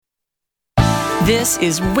This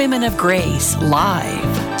is Women of Grace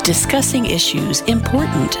Live, discussing issues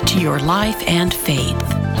important to your life and faith.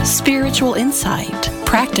 Spiritual insight,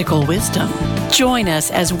 practical wisdom. Join us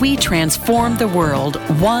as we transform the world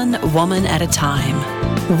one woman at a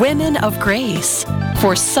time. Women of Grace,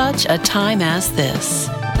 for such a time as this.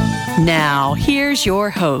 Now, here's your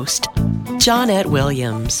host, Johnnette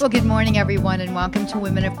Williams. Well, good morning, everyone, and welcome to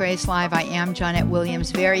Women of Grace Live. I am Johnnette Williams.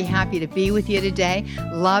 Very happy to be with you today.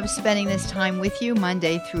 Love spending this time with you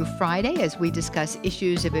Monday through Friday as we discuss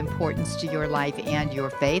issues of importance to your life and your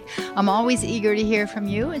faith. I'm always eager to hear from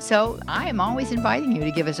you, and so I am always inviting you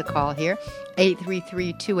to give us a call here.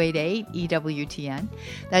 833-288-EWTN.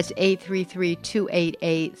 That's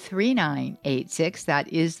 833-288-3986.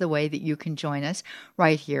 That is the way that you can join us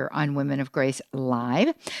right here on Women of Grace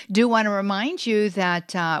Live. Do want to remind you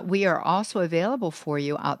that we are also available for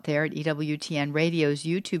you out there at EWTN Radio's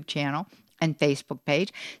YouTube channel and Facebook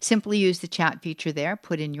page. Simply use the chat feature there,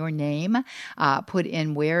 put in your name, put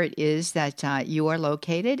in where it is that you are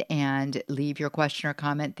located, and leave your question or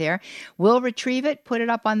comment there. We'll retrieve it, put it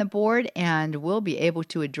up on the board, and we'll be able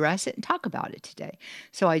to address it and talk about it today.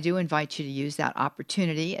 So I do invite you to use that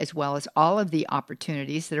opportunity, as well as all of the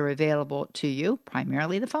opportunities that are available to you,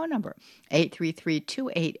 primarily the phone number,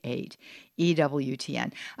 833-288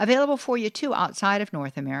 EWTN. Available for you, too, outside of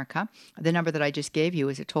North America. The number that I just gave you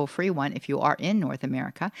is a toll-free one if you are in North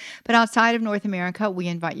America. But outside of North America, we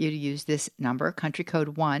invite you to use this number, country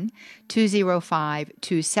code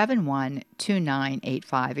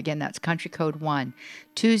 1-205-271-2985. Again, that's country code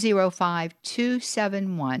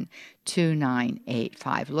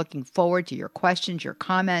 1-205-271-2985. Looking forward to your questions, your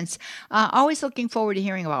comments. Always looking forward to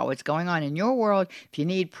hearing about what's going on in your world. If you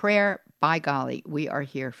need prayer, by golly, we are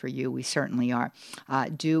here for you. We certainly are.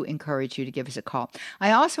 Do encourage you to give us a call.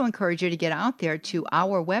 I also encourage you to get out there to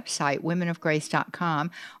our website,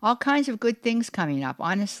 womenofgrace.com. All kinds of good things coming up.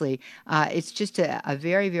 Honestly, it's just a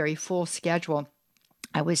very, very full schedule.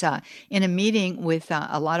 I was in a meeting with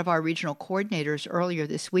a lot of our regional coordinators earlier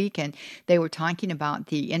this week, and they were talking about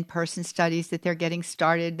the in-person studies that they're getting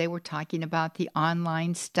started. They were talking about the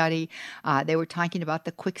online study. They were talking about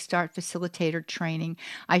the Quick Start Facilitator training.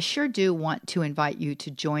 I sure do want to invite you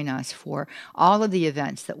to join us for all of the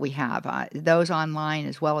events that we have, those online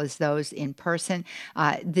as well as those in person.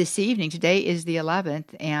 This evening, today is the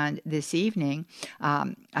 11th, and this evening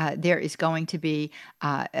there is going to be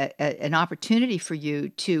an opportunity for you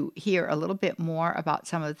to hear a little bit more about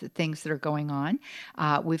some of the things that are going on.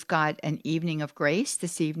 We've got an evening of grace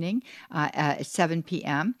this evening at 7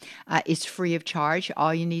 p.m. It's free of charge.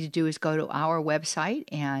 All you need to do is go to our website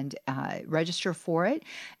and register for it.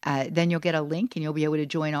 Then you'll get a link and you'll be able to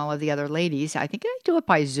join all of the other ladies. I think I do it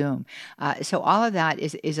by Zoom. So all of that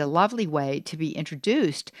is a lovely way to be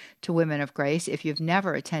introduced to Women of Grace. If you've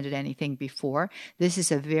never attended anything before, this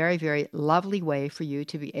is a very, very lovely way for you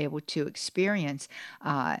to be able to experience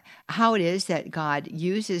how it is that God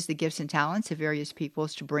uses the gifts and talents of various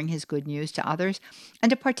peoples to bring his good news to others and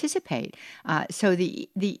to participate. So the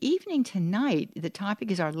evening tonight, the topic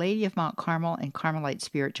is Our Lady of Mount Carmel and Carmelite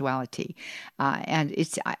spirituality. And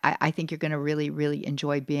I think you're going to really, really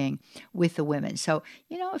enjoy being with the women. So,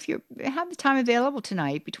 if you have the time available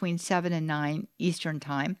tonight between 7 and 9 Eastern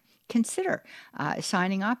time, consider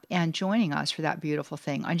signing up and joining us for that beautiful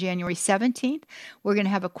thing. On January 17th, we're going to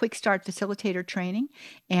have a Quick Start Facilitator training,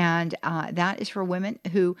 and that is for women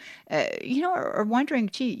who, are wondering,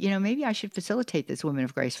 maybe I should facilitate this Women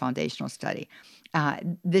of Grace Foundational Study.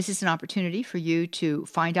 This is an opportunity for you to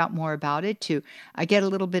find out more about it, to get a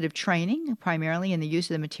little bit of training, primarily in the use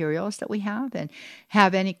of the materials that we have, and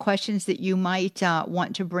have any questions that you might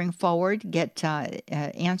want to bring forward get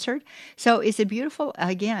answered. So it's a beautiful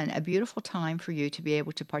time for you to be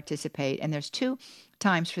able to participate. And there's two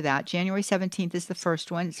times for that. January 17th is the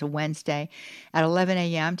first one. It's a Wednesday at 11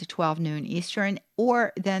 a.m. to 12 noon Eastern,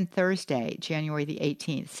 or then Thursday, January the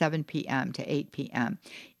 18th, 7 p.m. to 8 p.m.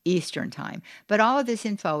 Eastern time. But all of this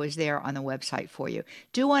info is there on the website for you.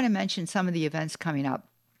 Do want to mention some of the events coming up.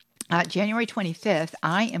 January 25th,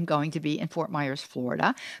 I am going to be in Fort Myers,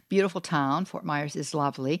 Florida. Beautiful town. Fort Myers is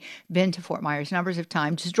lovely. Been to Fort Myers numbers of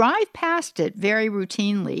times. Just drive past it very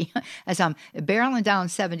routinely as I'm barreling down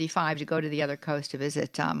 75 to go to the other coast to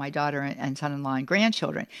visit my daughter and son-in-law and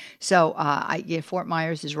grandchildren. So Fort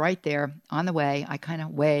Myers is right there on the way. I kind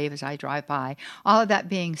of wave as I drive by. All of that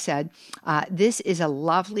being said, this is a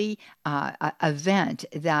lovely event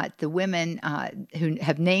that the women who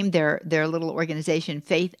have named their little organization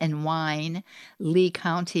Faith and Wine, Lee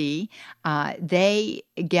County. They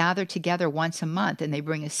gather together once a month and they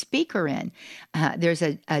bring a speaker in. There's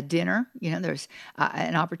a dinner, there's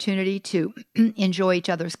an opportunity to enjoy each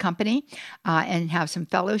other's company and have some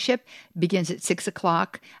fellowship. Begins at 6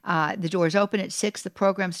 o'clock. The doors open at 6. The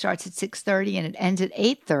program starts at 6:30 and it ends at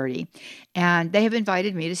 8:30. And they have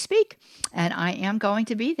invited me to speak. And I am going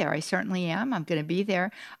to be there. I certainly am. I'm going to be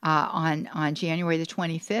there on January the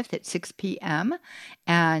 25th at 6 p.m.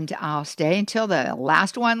 And I'll stay until the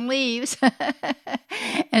last one leaves.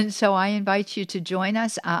 And so I invite you to join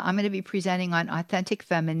us. I'm going to be presenting on authentic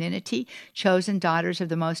femininity, chosen daughters of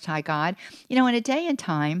the Most High God. In a day and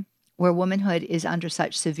time where womanhood is under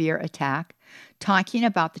such severe attack, talking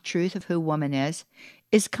about the truth of who woman is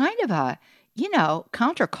kind of a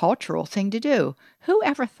countercultural thing to do. Who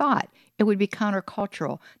ever thought it would be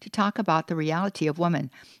countercultural to talk about the reality of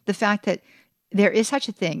woman? The fact that there is such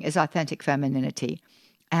a thing as authentic femininity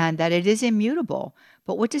and that it is immutable.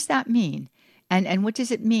 But what does that mean? And what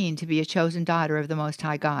does it mean to be a chosen daughter of the Most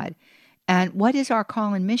High God? And what is our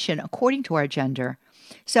call and mission according to our gender?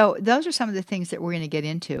 So those are some of the things that we're going to get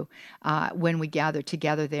into when we gather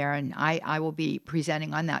together there. And I will be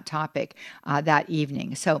presenting on that topic that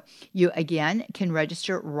evening. So you, again, can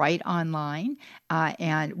register right online.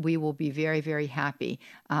 And we will be very, very happy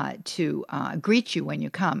to greet you when you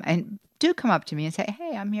come. And do come up to me and say,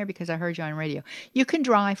 hey, I'm here because I heard you on radio. You can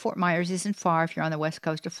drive. Fort Myers isn't far if you're on the west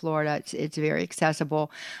coast of Florida. It's very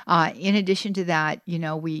accessible. In addition to that,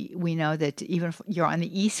 we know that even if you're on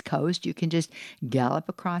the east coast, you can just gallop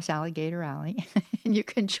across Alligator Alley and you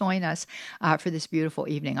can join us for this beautiful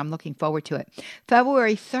evening. I'm looking forward to it.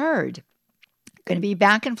 February 3rd. Going to be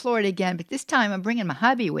back in Florida again, but this time I'm bringing my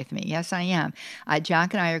hubby with me. Yes, I am.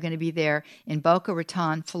 Jack and I are going to be there in Boca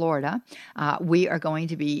Raton, Florida. We are going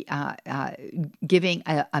to be giving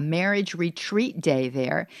a marriage retreat day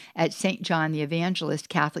there at St. John the Evangelist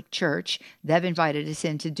Catholic Church. They've invited us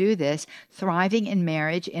in to do this. Thriving in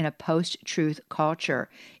Marriage in a Post-Truth Culture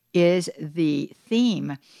is the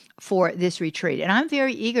theme for this retreat. And I'm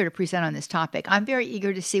very eager to present on this topic. I'm very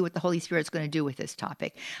eager to see what the Holy Spirit's going to do with this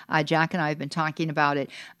topic. Jack and I have been talking about it.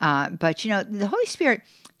 But, the Holy Spirit,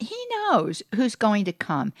 He knows who's going to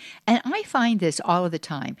come. And I find this all of the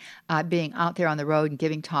time, being out there on the road and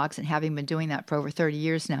giving talks and having been doing that for over 30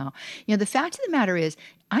 years now. The fact of the matter is,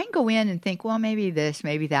 I can go in and think, well, maybe this,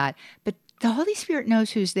 maybe that. But the Holy Spirit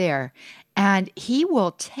knows who's there. And He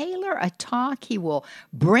will tailor a talk. He will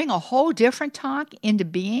bring a whole different talk into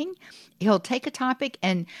being. He'll take a topic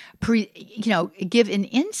and, give an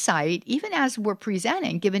insight, even as we're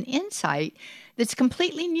presenting, give an insight that's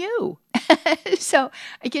completely new. So,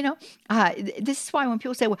 this is why when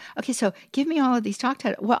people say, well, okay, so give me all of these talk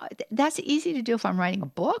titles. Well, that's easy to do if I'm writing a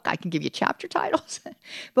book. I can give you chapter titles.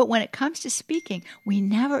 But when it comes to speaking, we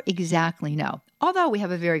never exactly know, although we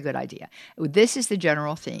have a very good idea. This is the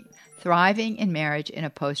general theme. Thriving in Marriage in a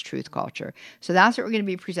Post-Truth Culture. So that's what we're going to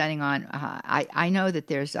be presenting on. I know that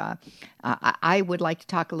there's, I would like to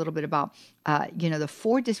talk a little bit about, the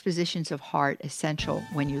 4 dispositions of heart essential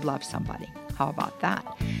when you love somebody. How about that?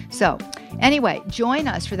 So anyway, join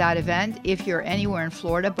us for that event. If you're anywhere in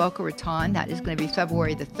Florida, Boca Raton, that is going to be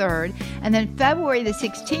February the 3rd. And then February the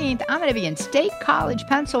 16th, I'm going to be in State College,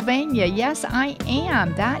 Pennsylvania. Yes, I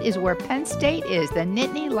am. That is where Penn State is, the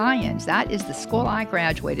Nittany Lions. That is the school I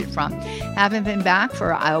graduated from. Haven't been back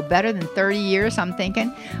for, better than 30 years, I'm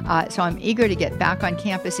thinking. So I'm eager to get back on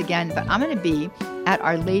campus again. But I'm going to be at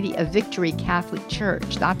Our Lady of Victory Catholic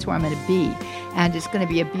Church. That's where I'm going to be. And it's going to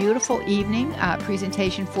be a beautiful evening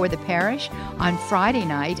presentation for the parish on Friday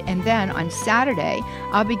night. And then on Saturday,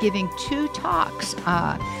 I'll be giving 2 talks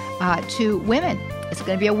to women. It's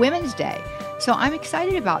going to be a Women's Day. So I'm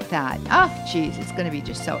excited about that. Oh, geez, it's going to be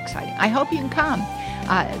just so exciting. I hope you can come.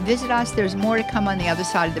 Visit us. There's more to come on the other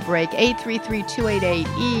side of the break.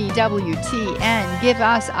 833-288-EWTN. Give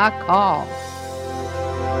us a call.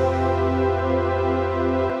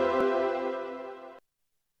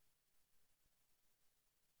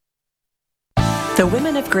 The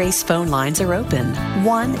Women of Grace phone lines are open.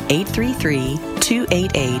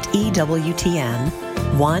 1-833-288-EWTN.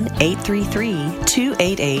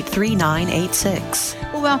 1-833-288-3986.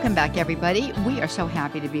 Well, welcome back, everybody. We are so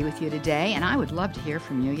happy to be with you today, and I would love to hear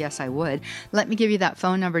from you. Yes, I would. Let me give you that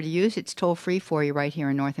phone number to use. It's toll-free for you right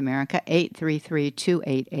here in North America,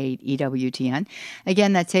 833-288-EWTN.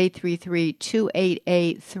 Again, that's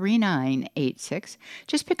 833-288-3986.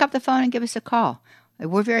 Just pick up the phone and give us a call.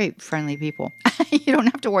 We're very friendly people. You don't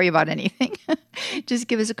have to worry about anything. Just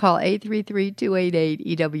give us a call,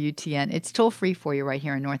 833-288-EWTN. It's toll free for you right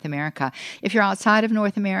here in North America. If you're outside of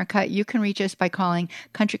North America, you can reach us by calling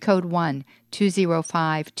country code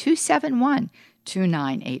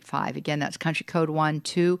 1-205-271-2985. Again, that's country code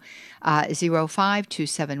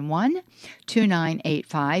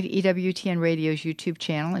 1-205-271-2985. EWTN Radio's YouTube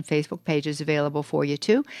channel and Facebook page is available for you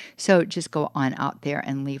too. So just go on out there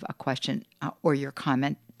and leave a question or your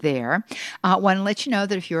comment there. I want to let you know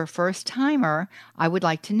that if you're a first timer, I would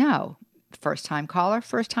like to know. First time caller,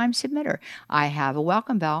 first time submitter. I have a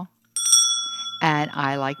welcome bell, and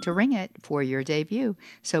I like to ring it for your debut.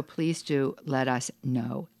 So please do let us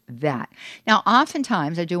know that. Now,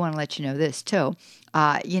 oftentimes, I do want to let you know this too.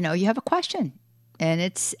 You have a question, and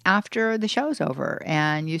it's after the show's over,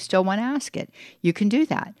 and you still want to ask it. You can do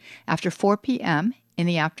that. After 4 p.m., in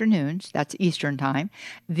the afternoons, that's Eastern time,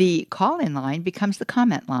 the call-in line becomes the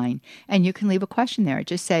comment line, and you can leave a question there.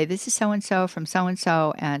 Just say, this is so-and-so from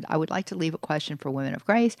so-and-so, and I would like to leave a question for Women of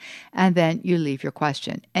Grace, and then you leave your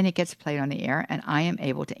question, and it gets played on the air, and I am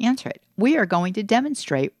able to answer it. We are going to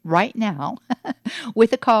demonstrate right now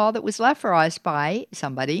with a call that was left for us by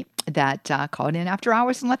somebody that called in after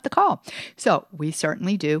hours and left the call. So we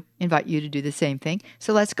certainly do invite you to do the same thing.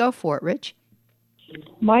 So let's go for it, Rich.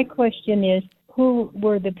 My question is, who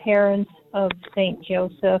were the parents of St.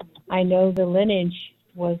 Joseph? I know the lineage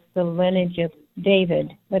was the lineage of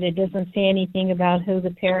David, but it doesn't say anything about who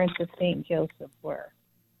the parents of St. Joseph were.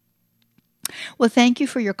 Well, thank you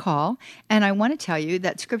for your call. And I want to tell you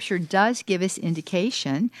that Scripture does give us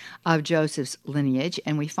indication of Joseph's lineage,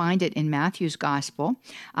 and we find it in Matthew's Gospel.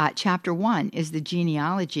 Chapter 1 is the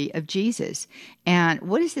genealogy of Jesus. And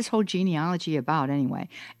what is this whole genealogy about anyway?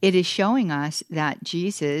 It is showing us that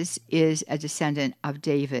Jesus is a descendant of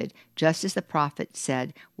David, just as the prophet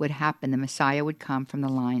said would happen. The Messiah would come from the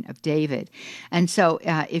line of David. And so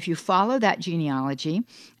if you follow that genealogy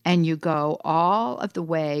and you go all of the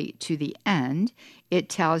way to the end, it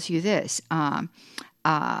tells you this.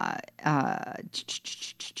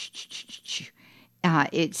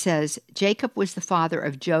 It says, Jacob was the father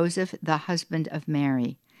of Joseph, the husband of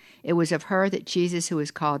Mary. It was of her that Jesus, who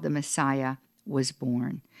is called the Messiah, was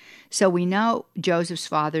born. So we know Joseph's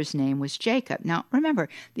father's name was Jacob. Now, remember,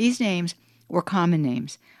 these names were common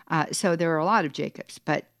names. So there are a lot of Jacobs,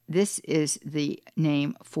 but this is the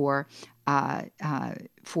name for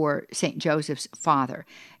St. Joseph's father.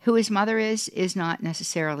 Who his mother is not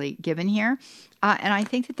necessarily given here. And I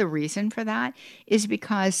think that the reason for that is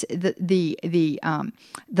because the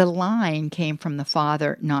line came from the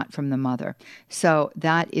father, not from the mother. So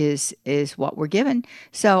that is what we're given.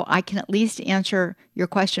 So I can at least answer your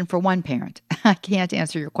question for one parent. I can't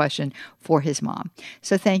answer your question for his mom.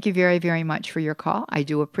 So thank you very, very much for your call. I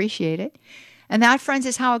do appreciate it. And that, friends,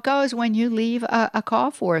 is how it goes when you leave a call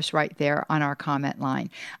for us right there on our comment line.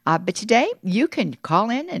 But today, you can call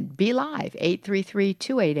in and be live,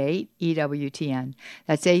 833-288-EWTN.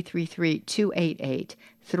 That's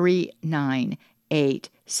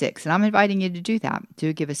 833-288-3986. And I'm inviting you to do that.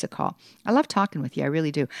 Do give us a call. I love talking with you. I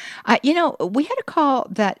really do. We had a call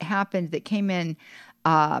that happened that came in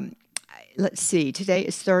let's see, today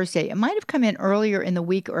is Thursday. It might have come in earlier in the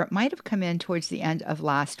week, or it might have come in towards the end of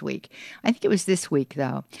last week. I think it was this week,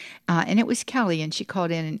 though. And it was Kelly, and she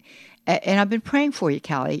called in, and I've been praying for you,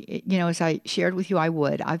 Kelly. As I shared with you,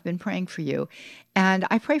 I've been praying for you. And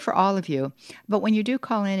I pray for all of you. But when you do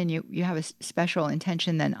call in and you have a special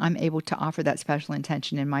intention, then I'm able to offer that special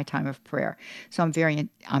intention in my time of prayer. So I'm very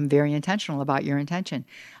intentional about your intention.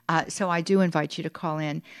 So I do invite you to call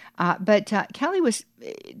in. But Kelly was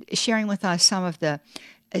sharing with us some of the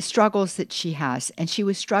struggles that she has, and she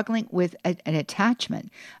was struggling with an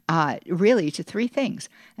attachment, really to three things: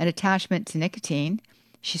 an attachment to nicotine.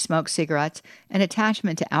 She smokes cigarettes, an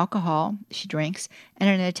attachment to alcohol, she drinks, and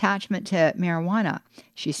an attachment to marijuana.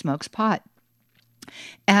 She smokes pot.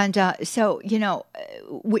 And I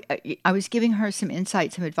was giving her some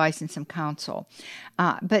insight, some advice, and some counsel.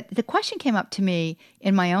 But the question came up to me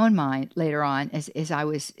in my own mind later on as I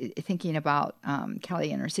was thinking about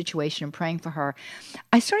Kelly and her situation and praying for her.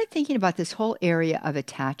 I started thinking about this whole area of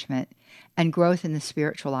attachment and growth in the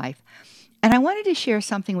spiritual life. And I wanted to share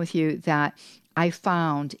something with you that I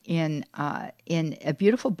found in a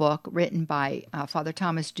beautiful book written by Father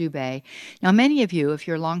Thomas Dubé. Now, many of you, if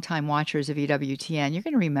you're longtime watchers of EWTN, you're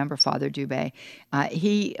going to remember Father Dubé.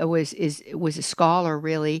 He was a scholar,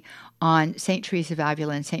 really, on St. Teresa of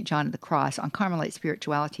Avila and St. John of the Cross, on Carmelite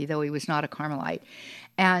spirituality, though he was not a Carmelite.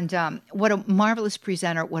 And what a marvelous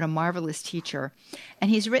presenter, what a marvelous teacher. And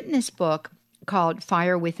he's written this book called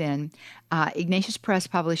Fire Within. Ignatius Press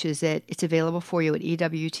publishes it. It's available for you at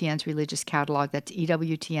EWTN's Religious Catalog. That's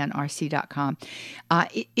EWTNRC.com.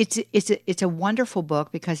 It's a wonderful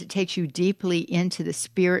book because it takes you deeply into the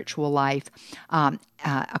spiritual life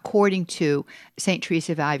according to St.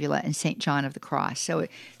 Teresa of Avila and St. John of the Cross. So it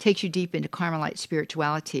takes you deep into Carmelite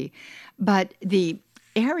spirituality. But there's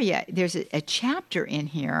a chapter in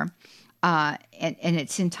here, and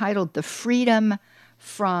it's entitled The Freedom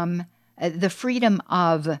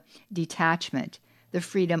of Detachment. The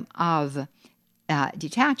Freedom of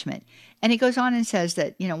Detachment. And he goes on and says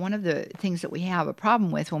that, one of the things that we have a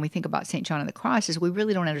problem with when we think about St. John of the Cross is we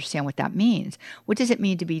really don't understand what that means. What does it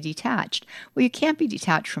mean to be detached? Well, you can't be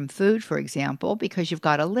detached from food, for example, because you've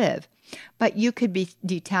got to live. But you could be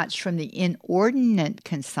detached from the inordinate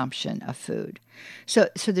consumption of food. So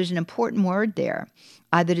there's an important word there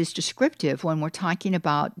that is descriptive when we're talking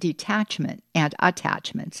about detachment and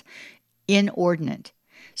attachments. Inordinate.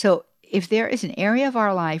 So if there is an area of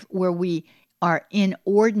our life where we are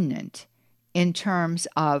inordinate in terms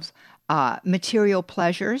of material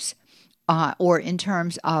pleasures, or in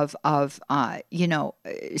terms of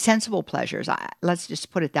sensible pleasures. Let's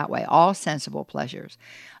just put it that way, all sensible pleasures.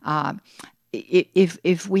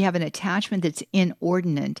 If we have an attachment that's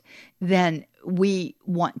inordinate, then we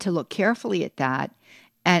want to look carefully at that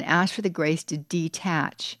and ask for the grace to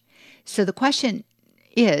detach. So the question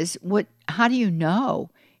is, how do you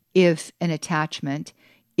know if an attachment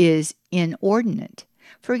is inordinate?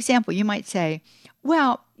 For example, you might say,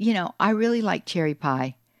 well, I really like cherry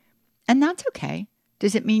pie. And that's okay.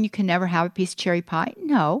 Does it mean you can never have a piece of cherry pie?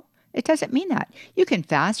 No, it doesn't mean that. You can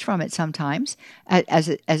fast from it sometimes as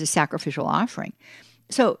a sacrificial offering.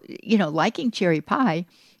 So, liking cherry pie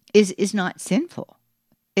is not sinful.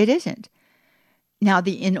 It isn't. Now,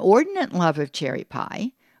 the inordinate love of cherry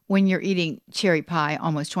pie, when you're eating cherry pie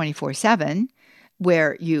almost 24/7,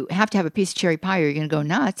 where you have to have a piece of cherry pie or you're going to go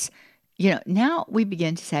nuts, now we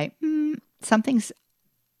begin to say, something's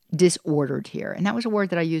disordered here. And that was a word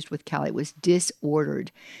that I used with Kelly, was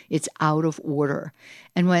disordered. It's out of order.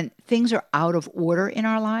 And when things are out of order in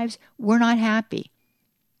our lives, we're not happy.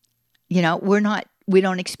 We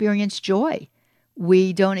don't experience joy.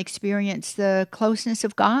 We don't experience the closeness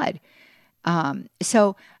of God.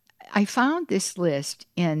 So I found this list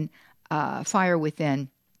in Fire Within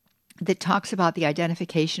that talks about the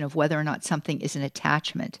identification of whether or not something is an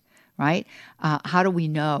attachment, right? How do we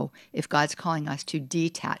know if God's calling us to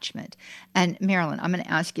detachment? And Marilyn, I'm going to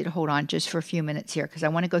ask you to hold on just for a few minutes here because I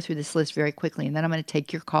want to go through this list very quickly, and then I'm going to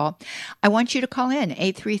take your call. I want you to call in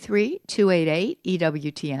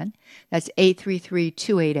 833-288-EWTN. That's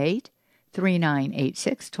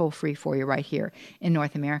 833-288-3986, toll free for you right here in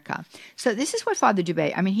North America. So this is what Father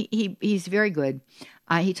Dubé, he's very good.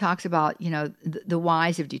 He talks about, the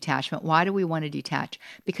whys of detachment. Why do we want to detach?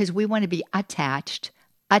 Because we want to be attached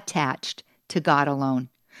to God alone.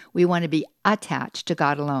 We want to be attached to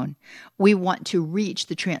God alone. We want to reach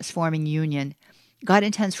the transforming union. God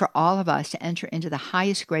intends for all of us to enter into the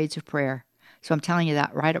highest grades of prayer. So I'm telling you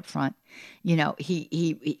that right up front. We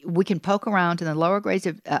can poke around in the lower grades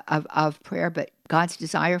of prayer, but God's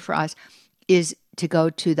desire for us is to go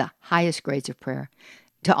to the highest grades of prayer,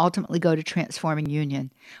 to ultimately go to transforming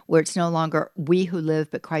union, where it's no longer we who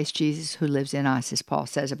live, but Christ Jesus who lives in us, as Paul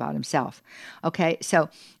says about himself. Okay, so,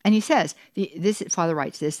 and he says, Father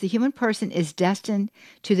writes this, the human person is destined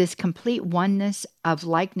to this complete oneness of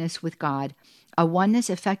likeness with God, a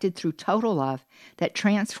oneness effected through total love that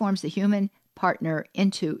transforms the human partner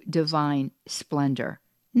into divine splendor.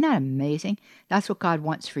 Isn't that amazing? That's what God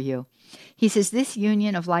wants for you. He says this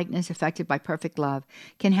union of likeness affected by perfect love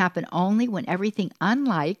can happen only when everything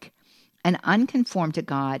unlike and unconformed to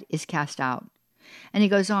God is cast out. And he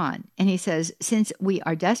goes on and he says, since we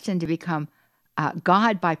are destined to become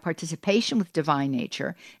God by participation with divine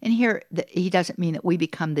nature, and here he doesn't mean that we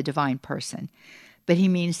become the divine person, but he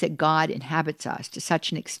means that God inhabits us to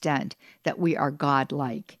such an extent that we are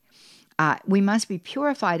God-like. We must be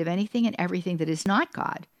purified of anything and everything that is not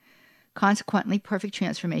God. Consequently, perfect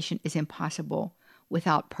transformation is impossible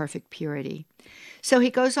without perfect purity. So he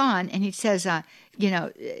goes on and he says,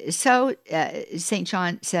 St.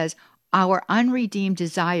 John says, our unredeemed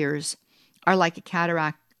desires are like a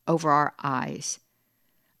cataract over our eyes,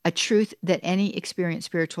 a truth that any experienced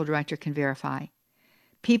spiritual director can verify.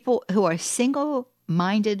 People who are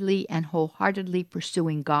single-mindedly and wholeheartedly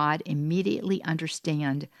pursuing God immediately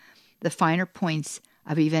understand the finer points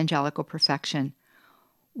of evangelical perfection,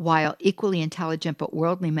 while equally intelligent but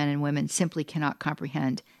worldly men and women simply cannot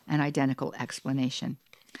comprehend an identical explanation.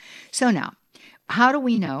 So now, how do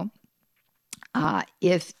we know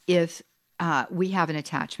if we have an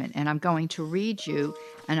attachment. And I'm going to read you,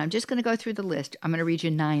 and I'm just going to go through the list. I'm going to read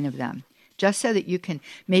you 9 of them, just so that you can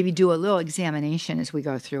maybe do a little examination as we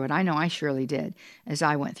go through it. I know I surely did as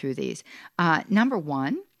I went through these. Number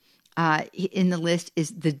 1 in the list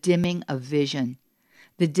is the dimming of vision.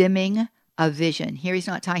 The dimming of vision. Here he's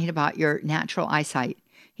not talking about your natural eyesight.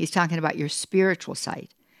 He's talking about your spiritual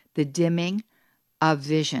sight. The dimming of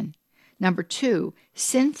vision. Number 2,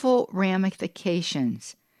 sinful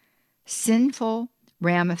ramifications. Sinful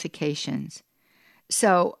ramifications.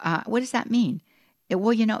 So what does that mean?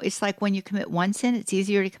 Well, it's like when you commit one sin, it's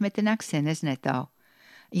easier to commit the next sin, isn't it, though?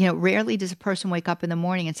 Rarely does a person wake up in the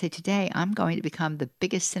morning and say, today I'm going to become the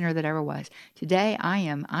biggest sinner that ever was. Today I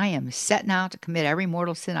am setting out to commit every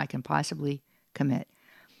mortal sin I can possibly commit.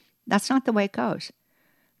 That's not the way it goes.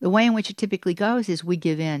 The way in which it typically goes is we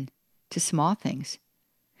give in to small things,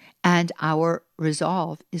 and our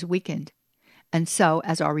resolve is weakened. And so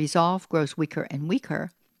as our resolve grows weaker and weaker,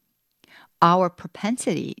 our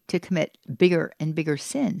propensity to commit bigger and bigger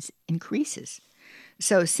sins increases.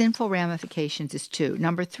 So sinful ramifications is 2.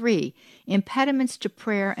 Number 3, impediments to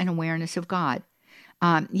prayer and awareness of God.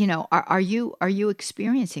 Are you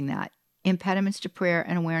experiencing that? Impediments to prayer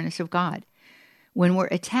and awareness of God. When we're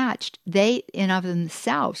attached, they in of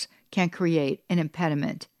themselves can create an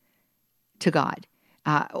impediment to God,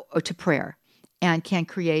 or to prayer, and can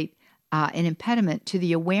create an impediment to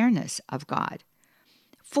the awareness of God.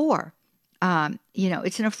 4,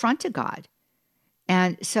 it's an affront to God.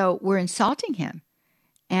 And so we're insulting him.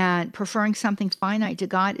 And preferring something finite to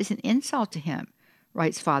God is an insult to him,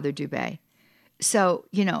 writes Father Dubé. So,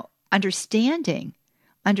 understanding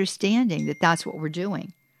that that's what we're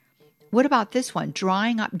doing. What about this one?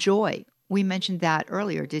 Drying up joy. We mentioned that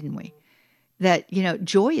earlier, didn't we? That,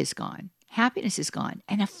 joy is gone. Happiness is gone.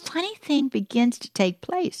 And a funny thing begins to take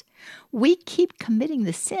place. We keep committing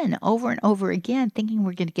the sin over and over again, thinking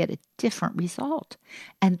we're going to get a different result.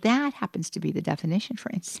 And that happens to be the definition for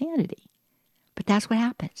insanity. But that's what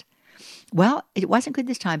happens. Well, it wasn't good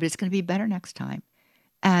this time, but it's going to be better next time.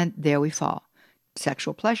 And there we fall.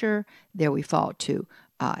 Sexual pleasure. There we fall to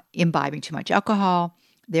imbibing too much alcohol.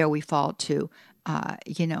 There we fall to,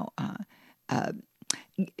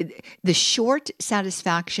 the short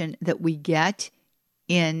satisfaction that we get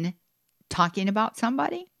in talking about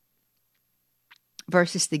somebody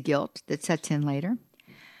versus the guilt that sets in later.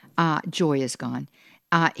 Joy is gone.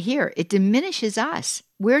 Here, it diminishes us.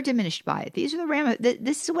 We're diminished by it. These are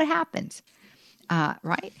this is what happens,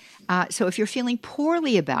 right? So if you're feeling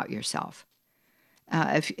poorly about yourself,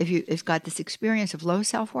 if you've got this experience of low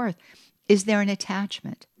self-worth, is there an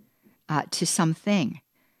attachment to something?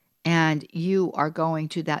 And you are going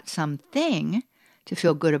to that something to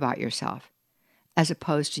feel good about yourself, as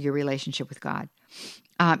opposed to your relationship with God.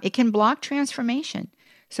 It can block transformation.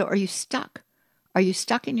 So are you stuck? Are you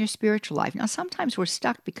stuck in your spiritual life? Now, sometimes we're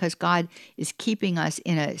stuck because God is keeping us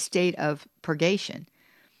in a state of purgation.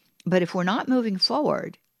 But if we're not moving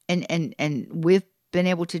forward, and we've been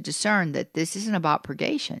able to discern that this isn't about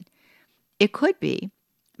purgation, it could be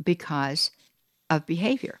because of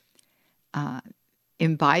behavior,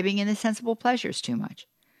 imbibing in the sensible pleasures too much.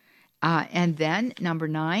 And then, number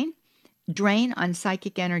 9, drain on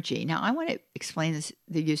psychic energy. Now, I want to explain this,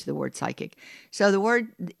 the use of the word psychic. So the word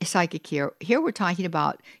psychic here we're talking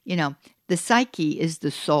about, the psyche is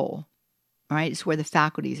the soul, right? It's where the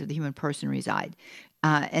faculties of the human person reside.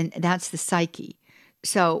 And that's the psyche.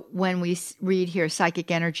 So when we read here psychic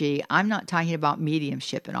energy, I'm not talking about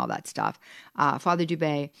mediumship and all that stuff. Father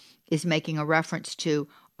Dubé is making a reference to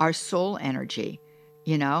our soul energy,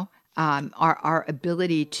 our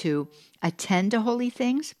ability to attend to holy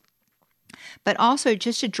things, but also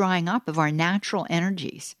just a drying up of our natural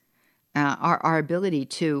energies, our ability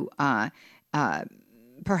to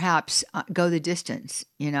perhaps go the distance,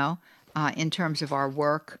 in terms of our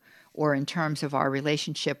work, or in terms of our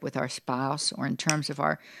relationship with our spouse, or in terms of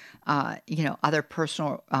our, other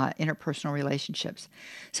personal, interpersonal relationships.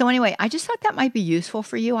 So anyway, I just thought that might be useful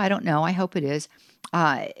for you. I don't know. I hope it is.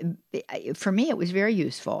 For me, it was very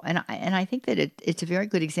useful. And I think that it's a very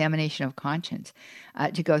good examination of conscience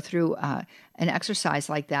to go through an exercise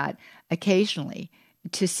like that occasionally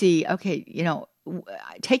to see, okay,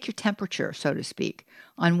 take your temperature, so to speak,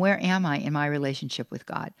 on where am I in my relationship with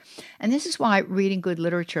God. And this is why reading good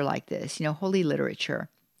literature like this, holy literature,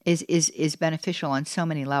 is beneficial on so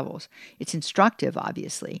many levels. It's instructive,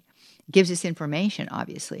 obviously. It gives us information,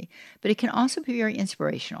 obviously. But it can also be very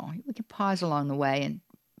inspirational. We can pause along the way and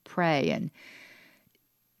pray and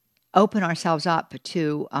open ourselves up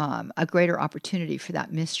to a greater opportunity for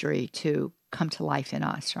that mystery to come to life in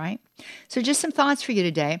us, right? So just some thoughts for you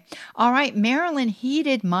today. All right, Marilyn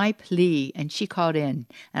heeded my plea, and she called in,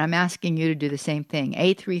 and I'm asking you to do the same thing.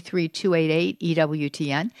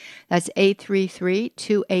 833-288-EWTN. That's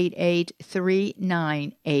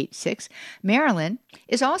 833-288-3986. Marilyn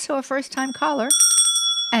is also a first-time caller,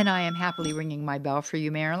 and I am happily ringing my bell for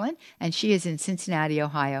you, Marilyn, and she is in Cincinnati,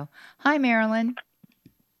 Ohio. Hi, Marilyn.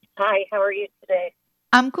 Hi, how are you today?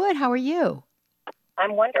 I'm good. How are you?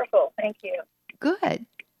 I'm wonderful, thank you. Good.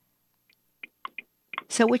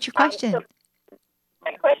 So what's your question? So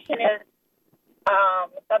my question is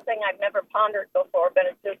something I've never pondered before, but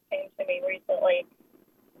it just came to me recently.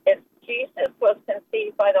 If Jesus was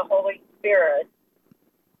conceived by the Holy Spirit,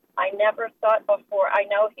 I never thought before, I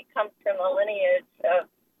know he comes from the lineage of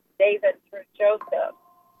David through Joseph.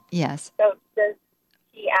 Yes. So does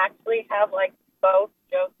he actually have like both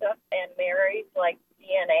Joseph and Mary's like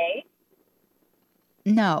DNA?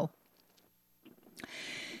 No.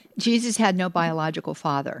 Jesus had no biological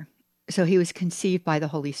father, so he was conceived by the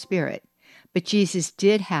Holy Spirit. But Jesus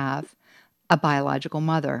did have a biological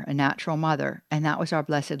mother, a natural mother, and that was our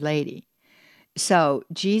Blessed Lady. So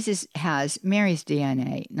Jesus has Mary's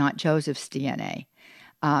DNA, not Joseph's DNA.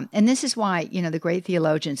 And this is why, the great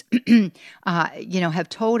theologians, have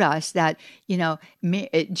told us that,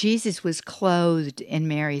 Jesus was clothed in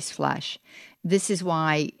Mary's flesh. This is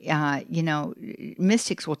why,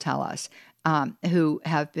 mystics will tell us, who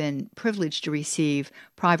have been privileged to receive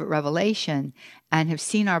private revelation and have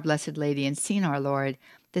seen our Blessed Lady and seen our Lord,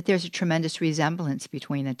 that there's a tremendous resemblance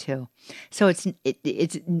between the two. So it's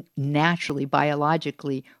naturally,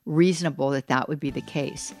 biologically reasonable that would be the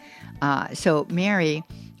case. So Mary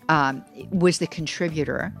was the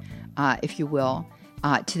contributor, if you will,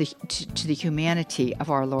 to the humanity of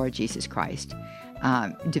our Lord Jesus Christ.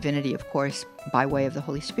 Divinity, of course, by way of the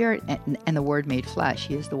Holy Spirit, and the Word made flesh.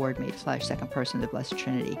 He is the Word made flesh, second person of the Blessed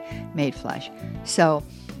Trinity, made flesh. So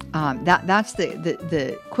that's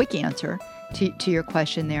the quick answer to your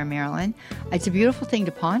question there, Marilyn. It's a beautiful thing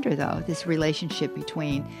to ponder, though, this relationship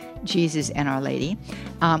between Jesus and Our Lady.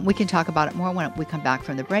 We can talk about it more when we come back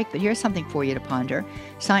from the break, but here's something for you to ponder.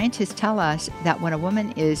 Scientists tell us that when a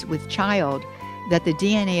woman is with child, that the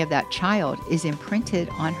DNA of that child is imprinted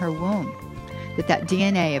on her womb, that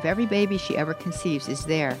DNA of every baby she ever conceives is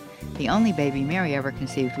there. The only baby Mary ever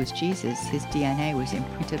conceived was Jesus. His DNA was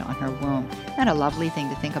imprinted on her womb. Isn't that a lovely thing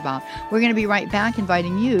to think about? We're going to be right back,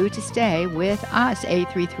 inviting you to stay with us,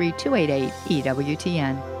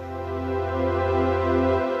 833-288-EWTN.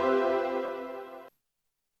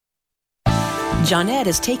 Johnnette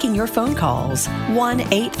is taking your phone calls.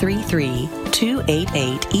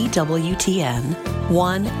 1-833-288-EWTN.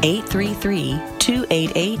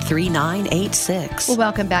 1-833-288-3986. Well,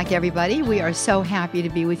 welcome back, everybody. We are so happy to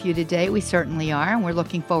be with you today. We certainly are, and we're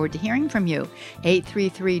looking forward to hearing from you.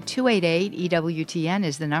 833-288-EWTN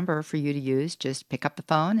is the number for you to use. Just pick up the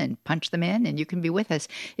phone and punch them in, and you can be with us.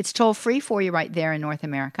 It's toll-free for you right there in North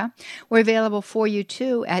America. We're available for you,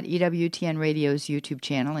 too, at EWTN Radio's YouTube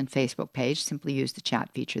channel and Facebook page. Simply use the chat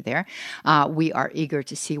feature there. We are eager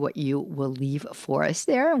to see what you will leave for us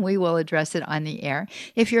there, and we will address it on the air.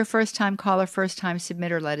 If you're a first-time caller, first-time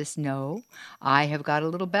submitter, let us know. I have got a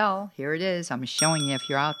little bell. Here it is. I'm showing you if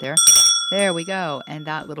you're out there. There we go. And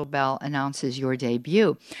that little bell announces your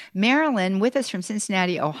debut. Marilyn, with us from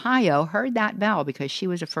Cincinnati, Ohio, heard that bell because she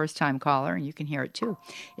was a first-time caller, and you can hear it too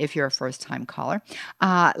if you're a first-time caller.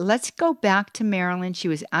 Let's go back to Marilyn. She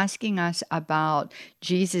was asking us about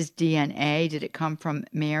Jesus' DNA. Did it come from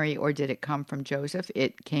Mary or did it come from Joseph?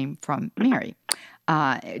 It came from Mary.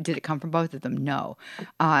 Did it come from both of them? No.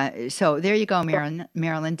 So there you go, Marilyn.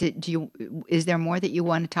 Is there more that you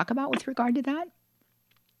want to talk about with regard to that?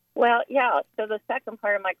 Well, yeah. So the second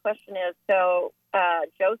part of my question is,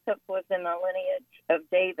 Joseph was in the lineage of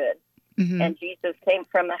David, mm-hmm. and Jesus came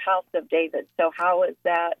from the house of David. So how does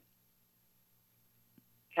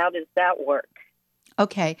that work?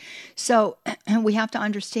 Okay. So we have to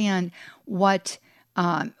understand what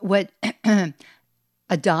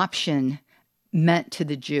adoption meant to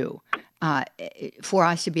the Jew. For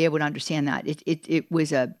us to be able to understand that, it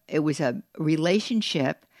was a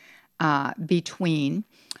relationship between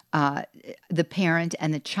the parent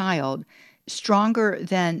and the child, stronger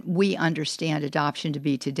than we understand adoption to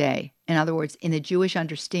be today. In other words, in the Jewish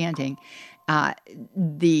understanding,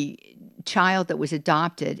 the child that was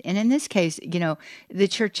adopted, and in this case, the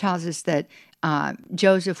church tells us that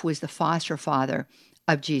Joseph was the foster father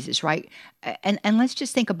of Jesus, right? And let's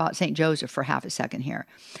just think about St. Joseph for half a second here.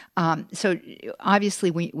 So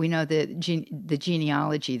obviously we know the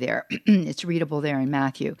genealogy there. It's readable there in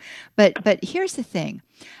Matthew. But here's the thing.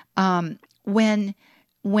 When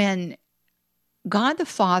God the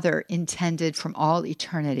Father intended from all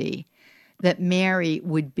eternity that Mary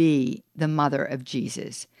would be the mother of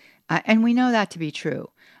Jesus. And we know that to be true.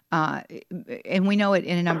 And we know it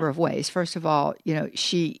in a number of ways. First of all,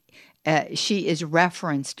 she is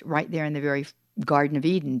referenced right there in the very Garden of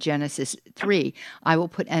Eden, Genesis 3. I will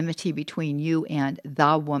put enmity between you and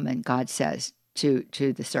the woman, God says to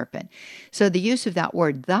the serpent. So the use of that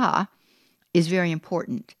word "the" is very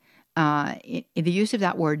important. The use of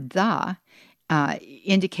that word "the"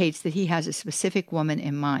 indicates that he has a specific woman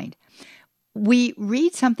in mind. We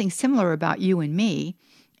read something similar about you and me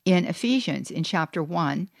in Ephesians, in chapter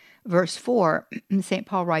 1, verse 4. St.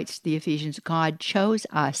 Paul writes to the Ephesians, God chose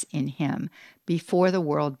us in him before the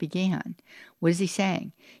world began. What is he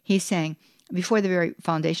saying? He's saying, before the very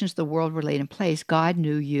foundations of the world were laid in place, God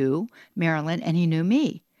knew you, Marilyn, and he knew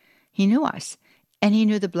me. He knew us. And he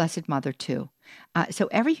knew the Blessed Mother too. So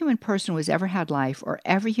every human person who has ever had life, or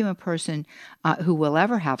every human person who will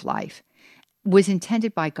ever have life, was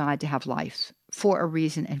intended by God to have life for a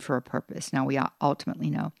reason and for a purpose. Now we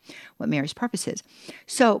ultimately know what Mary's purpose is.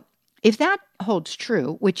 So if that holds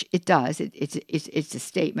true, which it does, it's a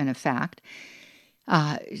statement of fact,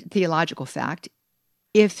 theological fact.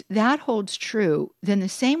 If that holds true, then the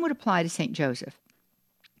same would apply to St. Joseph.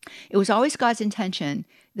 It was always God's intention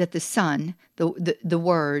that the Son, the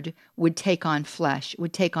Word, would take on flesh,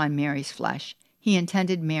 would take on Mary's flesh. He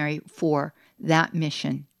intended Mary for that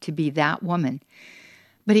mission, to be that woman.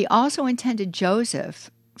 But he also intended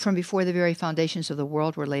Joseph, from before the very foundations of the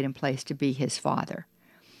world were laid in place, to be his father.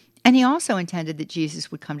 And he also intended that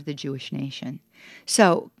Jesus would come to the Jewish nation.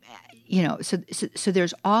 So, so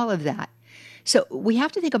there's all of that. So we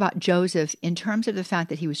have to think about Joseph in terms of the fact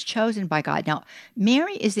that he was chosen by God. Now,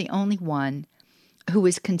 Mary is the only one who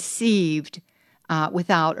was conceived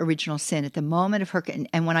without original sin at the moment of her.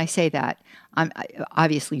 And when I say that,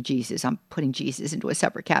 obviously Jesus, I'm putting Jesus into a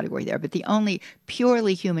separate category there, but the only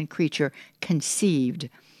purely human creature conceived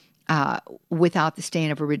without the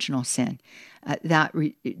stain of original sin.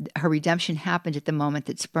 Her redemption happened at the moment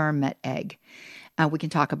that sperm met egg. We can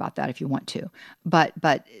talk about that if you want to, but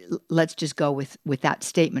let's just go with that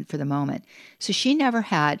statement for the moment. So she never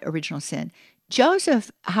had original sin.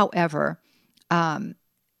 Joseph, however,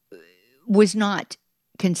 was not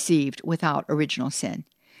conceived without original sin.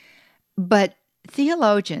 But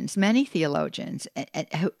many theologians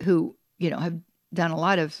who have done a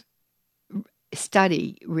lot of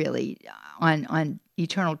study really on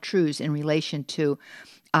eternal truths in relation to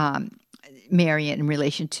Mary and in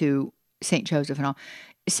relation to St. Joseph and all,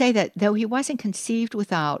 say that though he wasn't conceived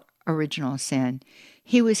without original sin,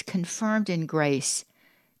 he was confirmed in grace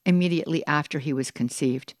immediately after he was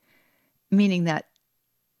conceived, meaning that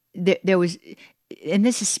there was, and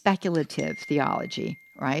this is speculative theology,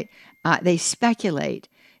 right? They speculate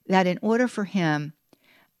that in order for him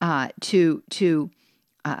to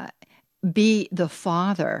be the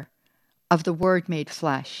father of the Word made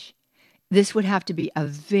flesh, this would have to be a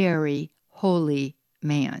very holy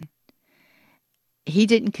man. He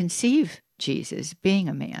didn't conceive Jesus being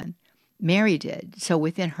a man. Mary did. So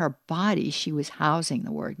within her body, she was housing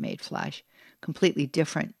the Word made flesh. Completely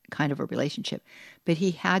different kind of a relationship. But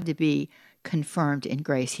he had to be confirmed in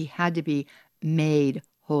grace. He had to be made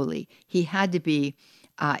holy. He had to be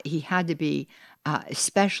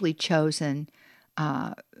especially chosen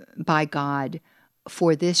by God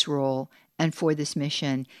for this role and for this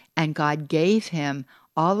mission. And God gave him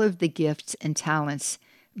all of the gifts and talents,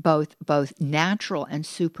 both natural and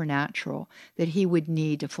supernatural, that he would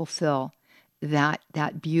need to fulfill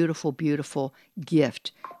that beautiful, beautiful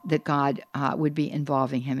gift that God would be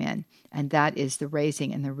involving him in. And that is the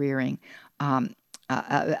raising and the rearing of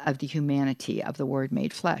the humanity of the Word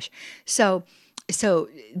made flesh. So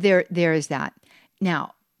there is that.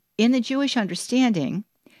 Now, in the Jewish understanding,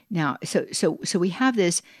 so we have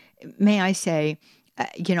this, may I say,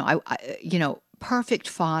 perfect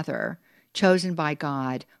Father chosen by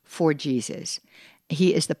God for Jesus.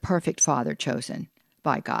 He is the perfect Father chosen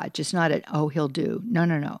by God, just not he'll do.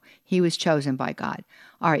 No. He was chosen by God.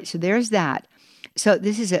 All right, so there's that. So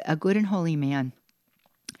this is a good and holy man.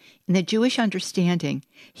 In the Jewish understanding,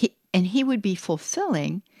 he would be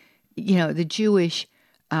fulfilling, the Jewish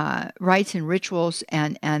rites and rituals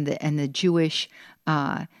and the Jewish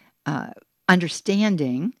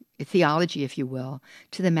understanding, theology, if you will,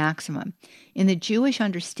 to the maximum. In the Jewish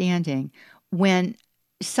understanding, when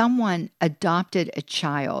someone adopted a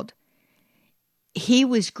child, he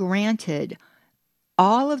was granted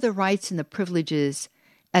all of the rights and the privileges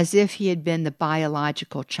as if he had been the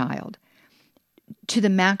biological child to the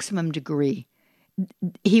maximum degree.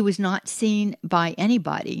 He was not seen by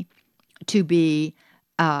anybody to be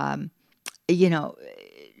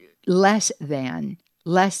less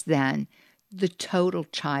than the total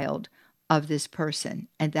child of this person.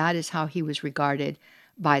 And that is how he was regarded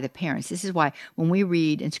by the parents. This is why when we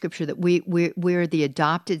read in Scripture that we're the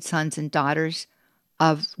adopted sons and daughters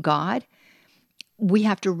of God, we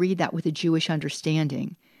have to read that with a Jewish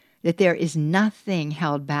understanding, that there is nothing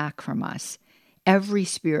held back from us. Every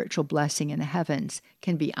spiritual blessing in the heavens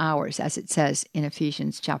can be ours, as it says in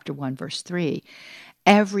Ephesians chapter 1, verse 3.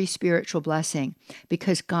 Every spiritual blessing,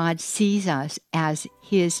 because God sees us as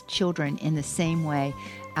his children in the same way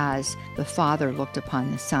as the Father looked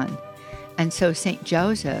upon the Son. And so St.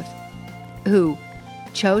 Joseph, who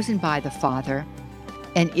chosen by the Father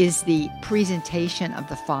and is the presentation of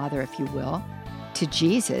the Father, if you will, to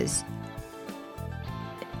Jesus,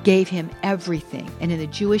 gave him everything. And in the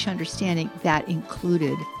Jewish understanding, that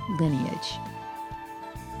included lineage.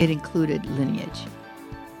 It included lineage.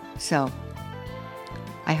 So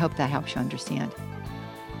I hope that helps you understand.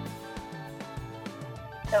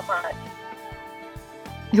 So much.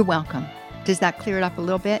 You're welcome. Does that clear it up a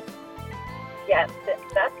little bit? Yes,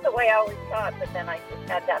 that's the way I always thought, but then I just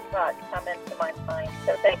had that thought come into my mind.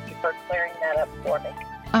 So thank you for clearing that up for me.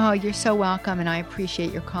 Oh, you're so welcome, and I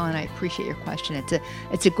appreciate your call, and I appreciate your question.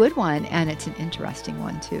 It's a good one, and it's an interesting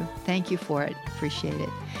one, too. Thank you for it. Appreciate it.